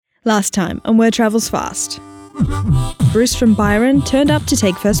Last time on Where Travels Fast, Bruce from Byron turned up to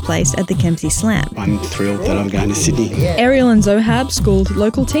take first place at the Kempsey Slam. I'm thrilled that I'm going to Sydney. Ariel and Zohab schooled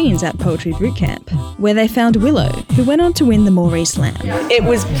local teens at Poetry Boot Camp, where they found Willow, who went on to win the Moree Slam. It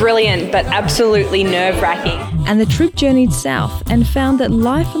was brilliant, but absolutely nerve-wracking. And the troop journeyed south and found that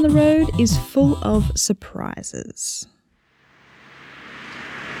life on the road is full of surprises.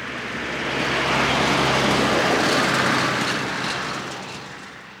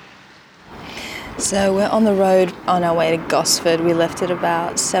 So we're on the road on our way to Gosford. We left at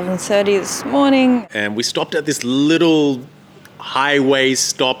about 7:30 this morning. And we stopped at this little highway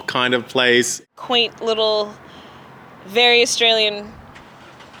stop kind of place. Quaint little, very Australian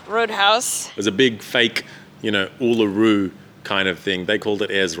roadhouse. It was a big fake, Uluru kind of thing. They called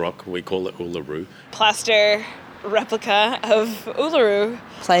it Ayers Rock. We call it Uluru. Plaster replica of Uluru.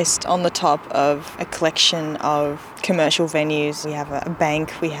 Placed on the top of a collection of commercial venues. We have a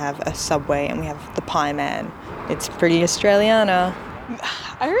bank, we have a Subway, and we have the Pie Man. It's pretty Australiana.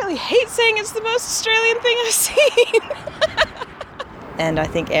 I really hate saying it's the most Australian thing I've seen. And I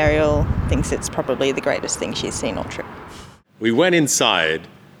think Ariel thinks it's probably the greatest thing she's seen all trip. We went inside.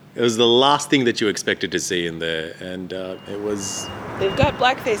 It was the last thing that you expected to see in there, and it was... They've got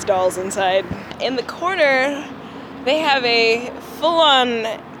blackface dolls inside. In the corner, they have a full-on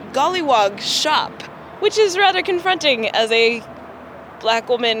gollywog shop, which is rather confronting as a black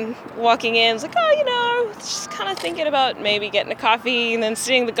woman walking in. It's like, just kind of thinking about maybe getting a coffee, and then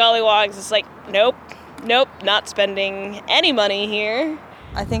seeing the gollywogs. It's like, nope, not spending any money here.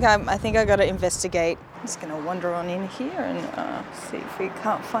 I think I got to investigate. I'm just going to wander on in here and see if we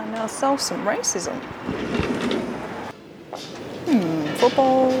can't find ourselves some racism.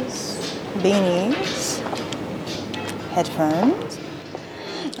 Footballs, beanies, headphones.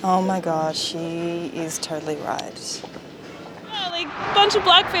 Oh my gosh, she is totally right. Yeah, like a bunch of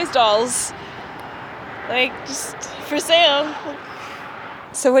blackface dolls. Like, just for sale.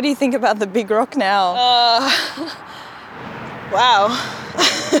 So what do you think about the Big Rock now? Wow.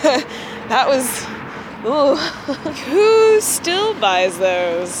 That was... Ooh. Who still buys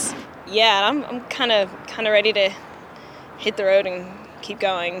those? Yeah, I'm kind of ready to hit the road and keep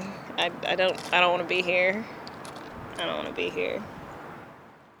going. I don't want to be here. I don't want to be here.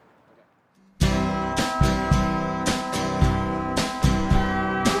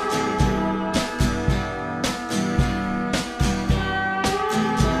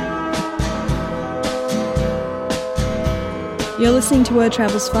 You're listening to Word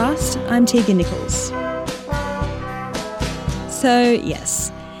Travels Fast. I'm Tegan Nichols. So,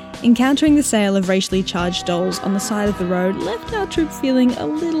 yes, encountering the sale of racially charged dolls on the side of the road left our troop feeling a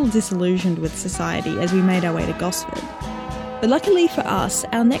little disillusioned with society as we made our way to Gosford. But luckily for us,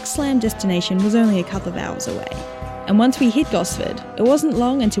 our next slam destination was only a couple of hours away. And once we hit Gosford, it wasn't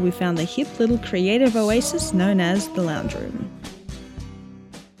long until we found the hip little creative oasis known as the Lounge Room.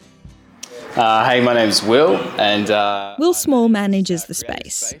 Hey, my name's Will, and... Will Small manages the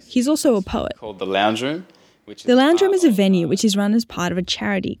space. He's also a poet. Called The Lounge Room. The Lounge Room is a venue which is run as part of a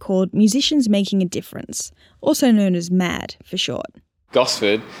charity called Musicians Making a Difference, also known as MAD for short.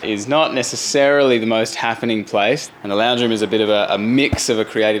 Gosford is not necessarily the most happening place, and the Lounge Room is a bit of a mix of a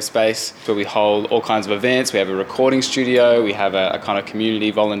creative space where we hold all kinds of events. We have a recording studio, we have a kind of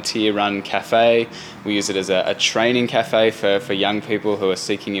community volunteer-run cafe. We use it as a training cafe for young people who are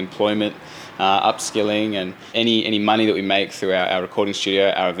seeking employment, upskilling, and any money that we make through our recording studio,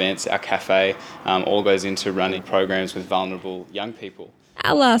 our events, our cafe, all goes into running programs with vulnerable young people.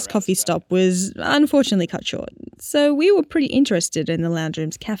 Our last coffee stop was unfortunately cut short, so we were pretty interested in the Lounge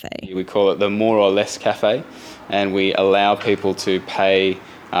Room's cafe. We call it the More or Less Cafe, and we allow people to pay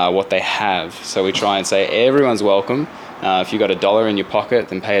what they have. So we try and say everyone's welcome. If you've got $1 in your pocket,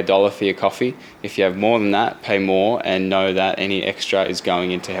 then pay $1 for your coffee. If you have more than that, pay more, and know that any extra is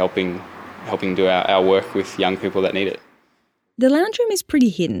going into helping do our work with young people that need it. The Lounge Room is pretty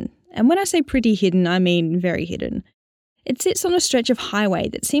hidden, and when I say pretty hidden, I mean very hidden. It sits on a stretch of highway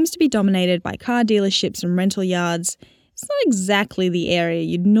that seems to be dominated by car dealerships and rental yards. It's not exactly the area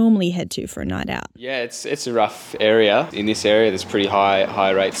you'd normally head to for a night out. Yeah, it's a rough area. In this area, there's pretty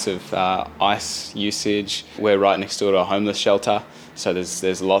high rates of ice usage. We're right next door to a homeless shelter, so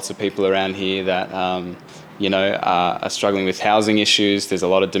there's lots of people around here that are struggling with housing issues. There's a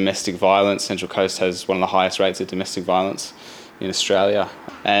lot of domestic violence. Central Coast has one of the highest rates of domestic violence in Australia.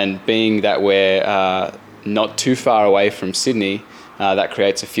 And being that we're not too far away from Sydney, that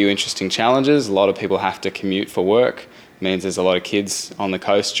creates a few interesting challenges. A lot of people have to commute for work. It means there's a lot of kids on the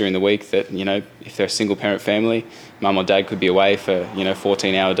coast during the week that, if they're a single parent family, mum or dad could be away for,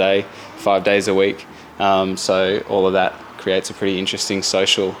 14-hour day, 5 days a week. So all of that creates a pretty interesting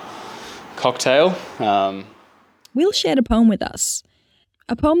social cocktail. Will shared a poem with us.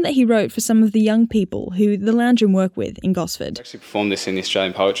 A poem that he wrote for some of the young people who the Lounge Room work with in Gosford. I actually performed this in the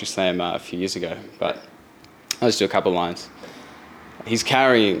Australian Poetry Slam a few years ago, but I'll just do a couple of lines. He's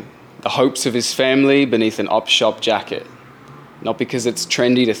carrying the hopes of his family beneath an op shop jacket. Not because it's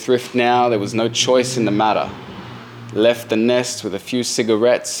trendy to thrift now, there was no choice in the matter. Left the nest with a few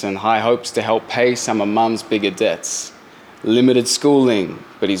cigarettes and high hopes to help pay some of mum's bigger debts. Limited schooling,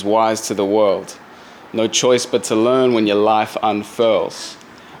 but he's wise to the world. No choice but to learn when your life unfurls.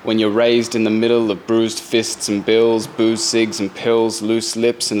 When you're raised in the middle of bruised fists and bills, booze, cigs and pills, loose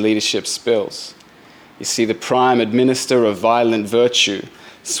lips and leadership spills. You see the prime administer of violent virtue,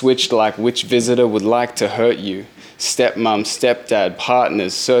 switched like which visitor would like to hurt you. Stepmom, stepdad,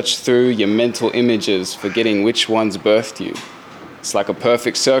 partners, search through your mental images, forgetting which one's birthed you. It's like a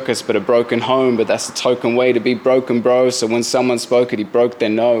perfect circus but a broken home, but that's a token way to be broken, bro. So when someone spoke it, he broke their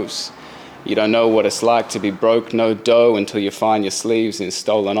nose. You don't know what it's like to be broke, no dough, until you find your sleeves in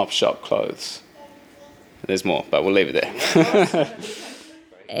stolen op-shop clothes. There's more, but we'll leave it there.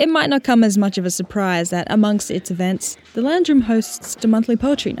 It might not come as much of a surprise that amongst its events, the Lounge Room hosts the monthly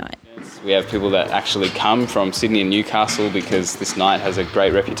poetry night. We have people that actually come from Sydney and Newcastle because this night has a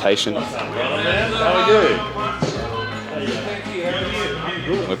great reputation. How are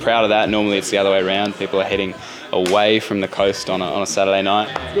you? We're proud of that. Normally it's the other way around. People are heading away from the coast on a Saturday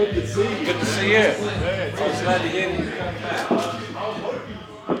night. Good to see you. Good to see you. It's glad to hear you.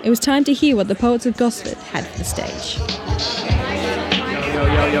 It was time to hear what the poets of Gosford had for the stage. Yo,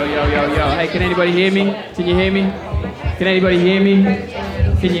 yo, yo, yo, yo, yo. Hey, can anybody hear me? Can you hear me? Can anybody hear me?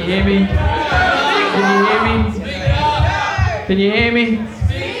 Can you hear me? Can you hear me? Can you hear me?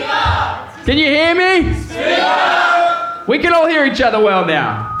 Can you hear me? We can all hear each other well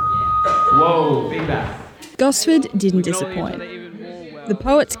now. Whoa, feedback. Gosford didn't disappoint. The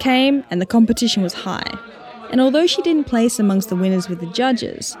poets came and the competition was high. And although she didn't place amongst the winners with the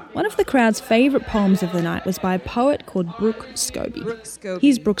judges, one of the crowd's favourite poems of the night was by a poet called Brooke Scobie.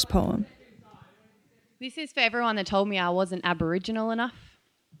 Here's Brooke's poem. This is for everyone that told me I wasn't Aboriginal enough.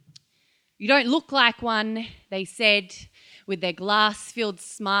 You don't look like one, they said, with their glass-filled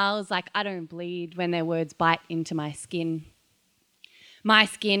smiles like I don't bleed when their words bite into my skin. My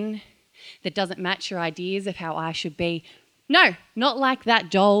skin that doesn't match your ideas of how I should be. No, not like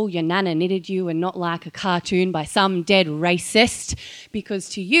that doll your nana knitted you, and not like a cartoon by some dead racist, because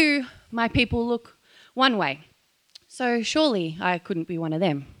to you, my people look one way. So surely I couldn't be one of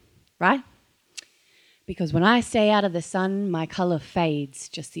them, right? Because when I stay out of the sun, my colour fades,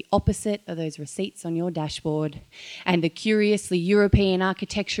 just the opposite of those receipts on your dashboard. And the curiously European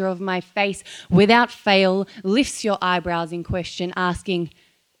architecture of my face, without fail, lifts your eyebrows in question, asking,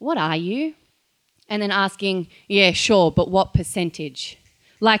 what are you? And then asking, yeah, sure, but what percentage?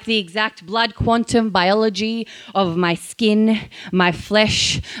 Like the exact blood quantum biology of my skin, my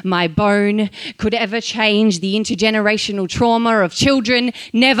flesh, my bone could ever change the intergenerational trauma of children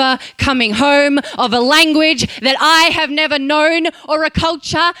never coming home, of a language that I have never known, or a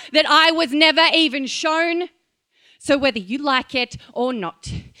culture that I was never even shown. So whether you like it or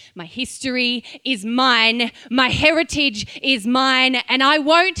not, my history is mine, my heritage is mine, and I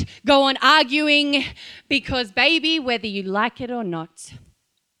won't go on arguing because, baby, whether you like it or not,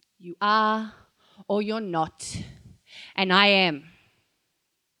 you are or you're not, and I am.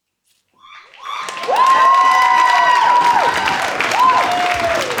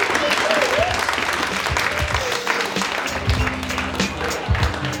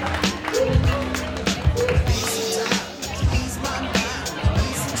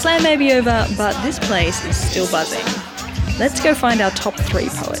 Slam may be over, but this place is still buzzing. Let's go find our top 3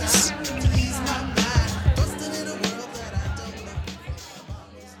 poets.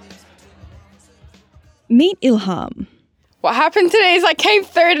 Meet Ilham. What happened today is I came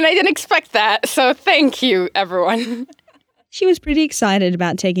third and I didn't expect that, so thank you, everyone. She was pretty excited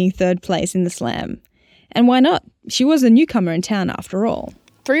about taking 3rd place in the slam. And why not? She was a newcomer in town after all.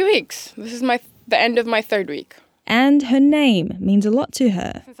 3 weeks. This is the end of my 3rd week. And her name means a lot to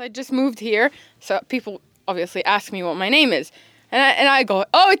her. Since I just moved here, so people obviously ask me what my name is. And I go,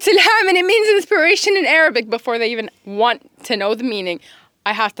 oh, it's Ilham, and it means inspiration in Arabic before they even want to know the meaning.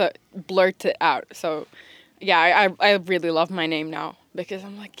 I have to blurt it out. So, yeah, I really love my name now because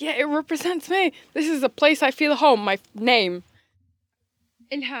I'm like, yeah, it represents me. This is a place I feel home, my name.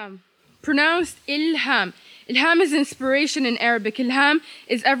 Ilham. Pronounced Ilham. Ilham is inspiration in Arabic. Ilham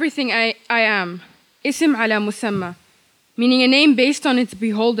is everything I am. Ism ala musamma, meaning a name based on its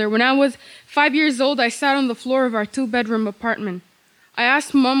beholder. When I was 5 years old, I sat on the floor of our 2-bedroom apartment. I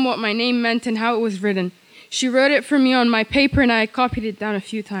asked Mom what my name meant and how it was written. She wrote it for me on my paper and I copied it down a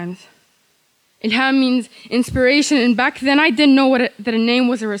few times. Ilham means inspiration, and back then I didn't know that a name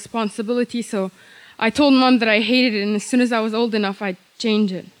was a responsibility, so I told Mom that I hated it, and as soon as I was old enough, I'd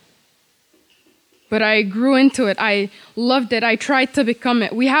change it. But I grew into it. I loved it. I tried to become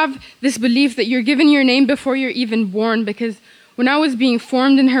it. We have this belief that you're given your name before you're even born, because when I was being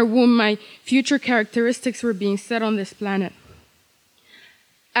formed in her womb, my future characteristics were being set on this planet.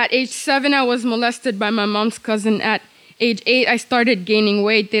 At age 7, I was molested by my mom's cousin. At age 8, I started gaining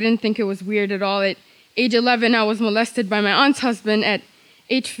weight. They didn't think it was weird at all. At age 11, I was molested by my aunt's husband. At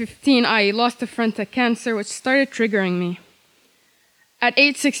age 15, I lost a friend to cancer, which started triggering me. At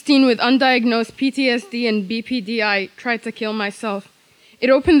age 16, with undiagnosed PTSD and BPD, I tried to kill myself. It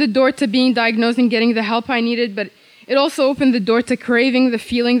opened the door to being diagnosed and getting the help I needed, but it also opened the door to craving the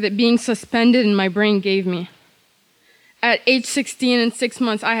feeling that being suspended in my brain gave me. At age 16 and 6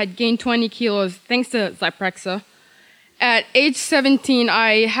 months, I had gained 20 kilos, thanks to Zyprexa. At age 17,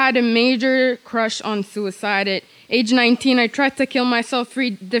 I had a major crush on suicide. At age 19, I tried to kill myself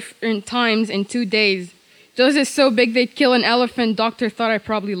 3 different times in 2 days. Doses so big they'd kill an elephant. Doctor thought I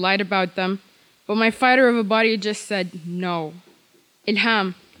probably lied about them. But my fighter of a body just said no.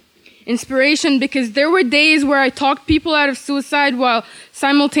 Ilham. Inspiration, because there were days where I talked people out of suicide while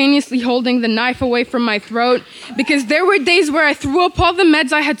simultaneously holding the knife away from my throat. Because there were days where I threw up all the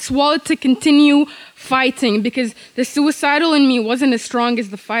meds I had swallowed to continue fighting. Because the suicidal in me wasn't as strong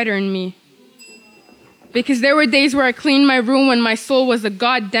as the fighter in me. Because there were days where I cleaned my room when my soul was a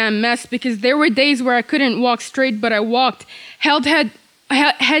goddamn mess. Because there were days where I couldn't walk straight, but I walked, head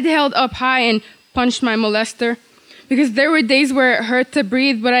held up high, and punched my molester. Because there were days where it hurt to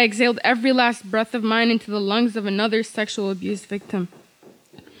breathe, but I exhaled every last breath of mine into the lungs of another sexual abuse victim.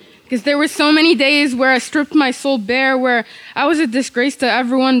 Because there were so many days where I stripped my soul bare, where I was a disgrace to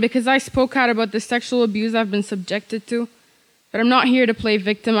everyone because I spoke out about the sexual abuse I've been subjected to. But I'm not here to play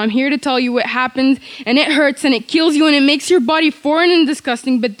victim. I'm here to tell you what happens, and it hurts, and it kills you, and it makes your body foreign and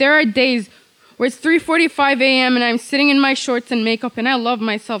disgusting. But there are days where it's 3:45 a.m. and I'm sitting in my shorts and makeup, and I love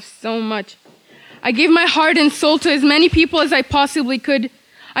myself so much. I gave my heart and soul to as many people as I possibly could.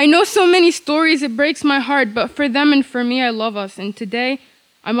 I know so many stories, it breaks my heart, but for them and for me, I love us. And today,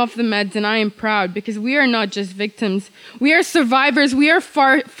 I'm off the meds, and I am proud, because we are not just victims. We are survivors, we are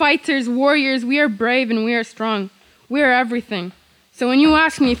fighters, warriors, we are brave, and we are strong. We are everything. So when you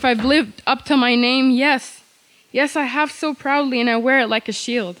ask me if I've lived up to my name, yes. Yes, I have so proudly, and I wear it like a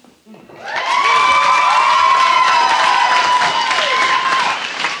shield.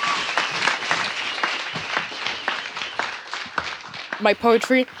 My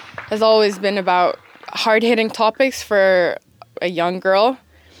poetry has always been about hard-hitting topics for a young girl.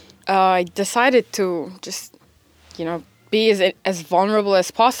 I decided to just, be as vulnerable as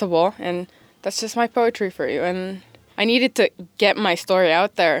possible, and that's just my poetry for you. And I needed to get my story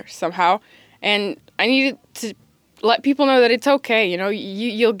out there somehow, and I needed to let people know that it's okay.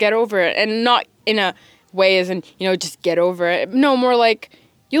 You'll get over it, and not in a way as in just get over it. No, more like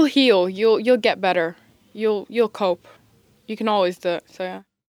you'll heal. You'll get better. You'll cope. You can always do it, so yeah.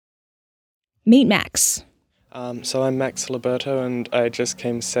 Meet Max. So I'm Max Liberto, and I just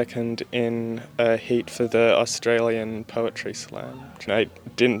came second in a heat for the Australian Poetry Slam. I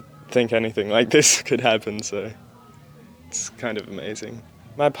didn't think anything like this could happen, so it's kind of amazing.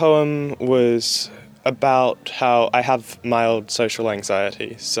 My poem was about how I have mild social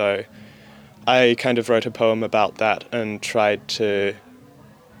anxiety, so I kind of wrote a poem about that and tried to,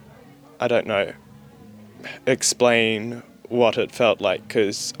 explain what it felt like,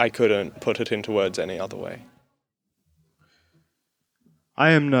 because I couldn't put it into words any other way.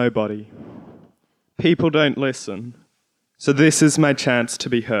 I am nobody. People don't listen, so this is my chance to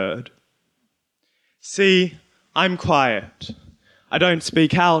be heard. See, I'm quiet. I don't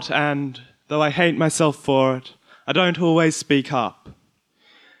speak out, and though I hate myself for it, I don't always speak up.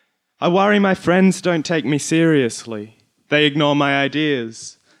 I worry my friends don't take me seriously. They ignore my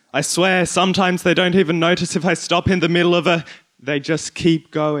ideas. I swear, sometimes they don't even notice if I stop in the middle of they just keep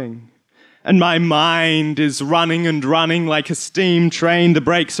going. And my mind is running and running like a steam train. The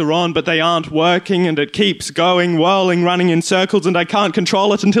brakes are on, but they aren't working, and it keeps going, whirling, running in circles, and I can't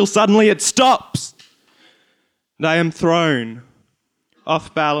control it until suddenly it stops. And I am thrown,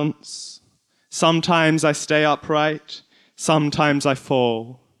 off balance. Sometimes I stay upright, sometimes I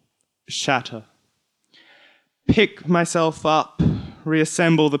fall, shatter. Pick myself up,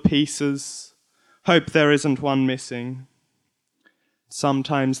 reassemble the pieces, hope there isn't one missing.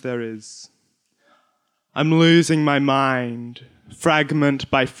 Sometimes there is. I'm losing my mind, fragment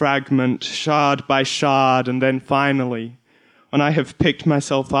by fragment, shard by shard, and then finally, when I have picked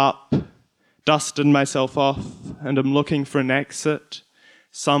myself up, dusted myself off and am looking for an exit.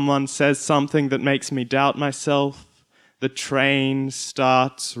 Someone says something that makes me doubt myself. The train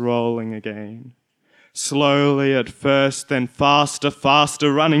starts rolling again. Slowly at first, then faster,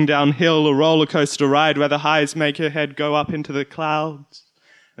 faster, running downhill, a roller coaster ride where the highs make your head go up into the clouds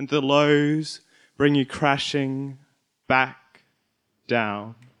and the lows bring you crashing back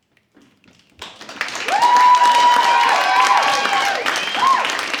down.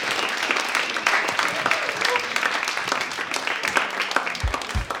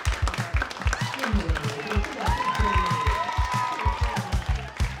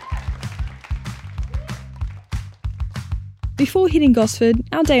 Before hitting Gosford,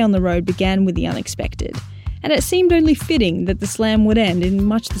 our day on the road began with the unexpected, and it seemed only fitting that the slam would end in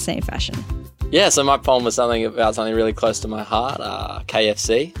much the same fashion. Yeah, so my poem was something really close to my heart,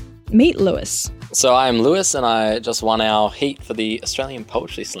 KFC. Meet Lewis. So I am Lewis, and I just won our heat for the Australian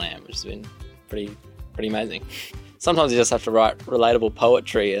Poetry Slam, which has been pretty amazing. Sometimes you just have to write relatable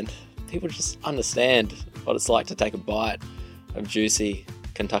poetry, and people just understand what it's like to take a bite of juicy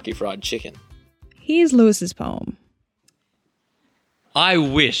Kentucky Fried Chicken. Here's Lewis's poem. I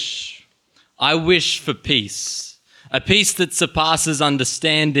wish for peace, a peace that surpasses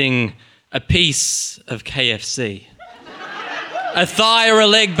understanding, a piece of KFC. A thigh or a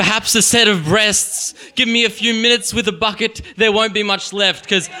leg, perhaps a set of breasts. Give me a few minutes with a bucket, there won't be much left,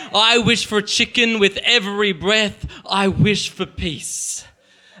 'cause I wish for chicken with every breath. I wish for peace.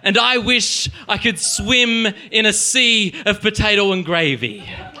 And I wish I could swim in a sea of potato and gravy.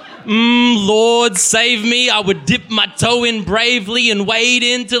 Lord, save me. I would dip my toe in bravely and wade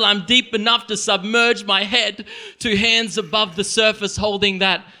in till I'm deep enough to submerge my head, 2 hands above the surface holding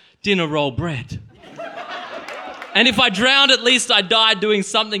that dinner roll bread. And if I drowned, at least I died doing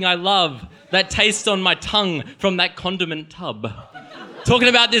something I love, that taste on my tongue from that condiment tub. Talking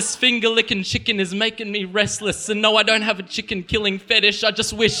about this finger-licking chicken is making me restless, and no, I don't have a chicken-killing fetish.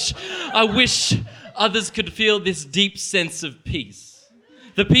 I wish others could feel this deep sense of peace.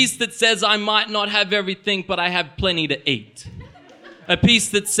 The peace that says I might not have everything, but I have plenty to eat. A peace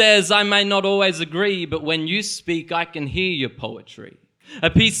that says I may not always agree, but when you speak, I can hear your poetry. A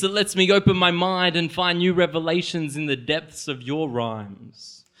peace that lets me open my mind and find new revelations in the depths of your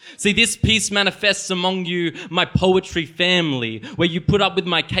rhymes. See, this peace manifests among you, my poetry family, where you put up with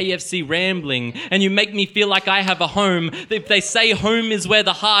my KFC rambling and you make me feel like I have a home. If they say home is where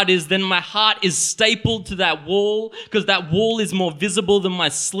the heart is, then my heart is stapled to that wall, because that wall is more visible than my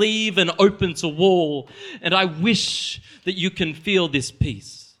sleeve and open to wall. And I wish that you can feel this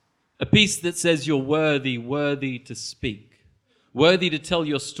peace. A peace that says you're worthy to speak. Worthy to tell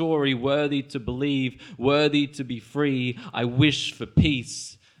your story, worthy to believe, worthy to be free. I wish for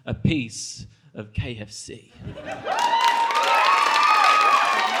peace. A piece of KFC.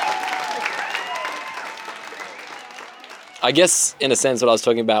 I guess, in a sense, what I was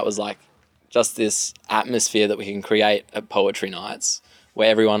talking about was like just this atmosphere that we can create at poetry nights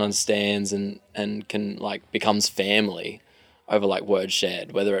where everyone understands and can like becomes family over like words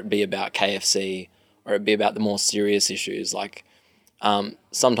shared, whether it be about KFC or it be about the more serious issues, like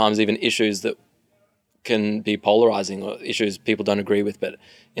sometimes even issues that can be polarizing or issues people don't agree with, but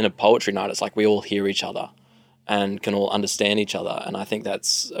in a poetry night, it's like we all hear each other and can all understand each other. And I think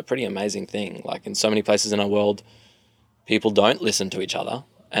that's a pretty amazing thing. Like in so many places in our world, people don't listen to each other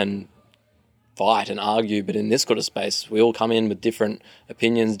and fight and argue, but in this sort of space, we all come in with different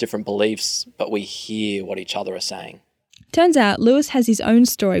opinions, different beliefs, but we hear what each other are saying. Turns out Lewis has his own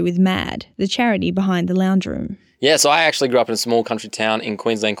story with MAD, the charity behind the lounge room. Yeah, so I actually grew up in a small country town in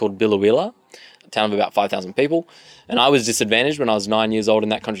Queensland called Billawheeler, a town of about 5,000 people. And I was disadvantaged when I was 9 years old in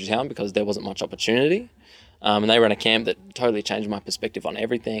that country town because there wasn't much opportunity. And they ran a camp that totally changed my perspective on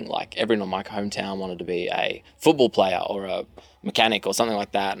everything. Like everyone in my hometown wanted to be a football player or a mechanic or something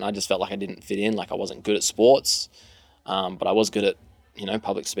like that. And I just felt like I didn't fit in, like I wasn't good at sports. But I was good at,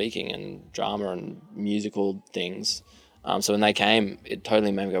 public speaking and drama and musical things. So when they came, it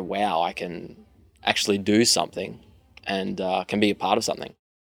totally made me go, wow, I can actually do something and can be a part of something.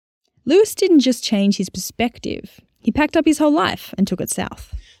 Lewis didn't just change his perspective. He packed up his whole life and took it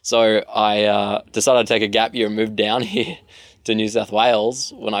south. So I decided to take a gap year and move down here to New South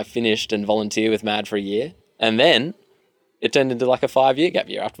Wales when I finished and volunteered with MAD for a year. And then it turned into like a 5-year gap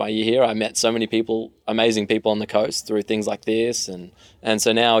year. After my year here, I met so many people, amazing people on the coast through things like this. And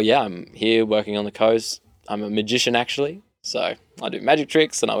so now, I'm here working on the coast. I'm a magician, actually. So I do magic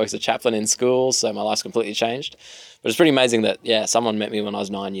tricks and I work as a chaplain in schools. So my life's completely changed. But it's pretty amazing that, someone met me when I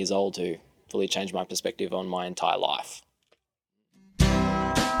was 9 years old who fully changed my perspective on my entire life.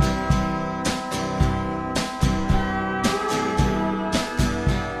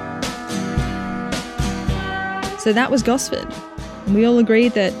 So that was Gosford. And we all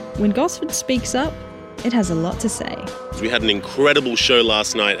agreed that when Gosford speaks up, it has a lot to say. We had an incredible show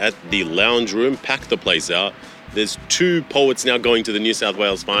last night at the Lounge Room, packed the place out. There's 2 poets now going to the New South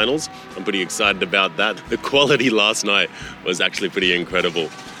Wales finals. I'm pretty excited about that. The quality last night was actually pretty incredible.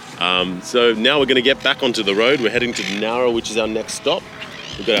 So now we're going to get back onto the road. We're heading to Nowra, which is our next stop.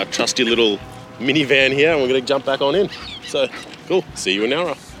 We've got our trusty little minivan here and we're going to jump back on in. So, cool. See you in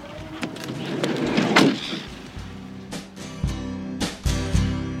Nowra.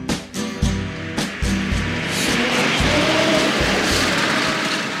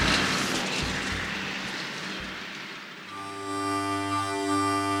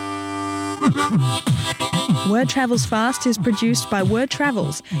 Word Travels Fast is produced by Word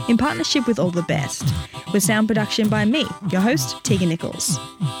Travels in partnership with All the Best, with sound production by me, your host, Tegan Nichols.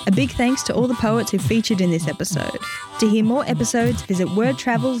 A big thanks to all the poets who featured in this episode. To hear more episodes, visit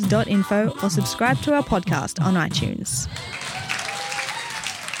wordtravels.info or subscribe to our podcast on iTunes.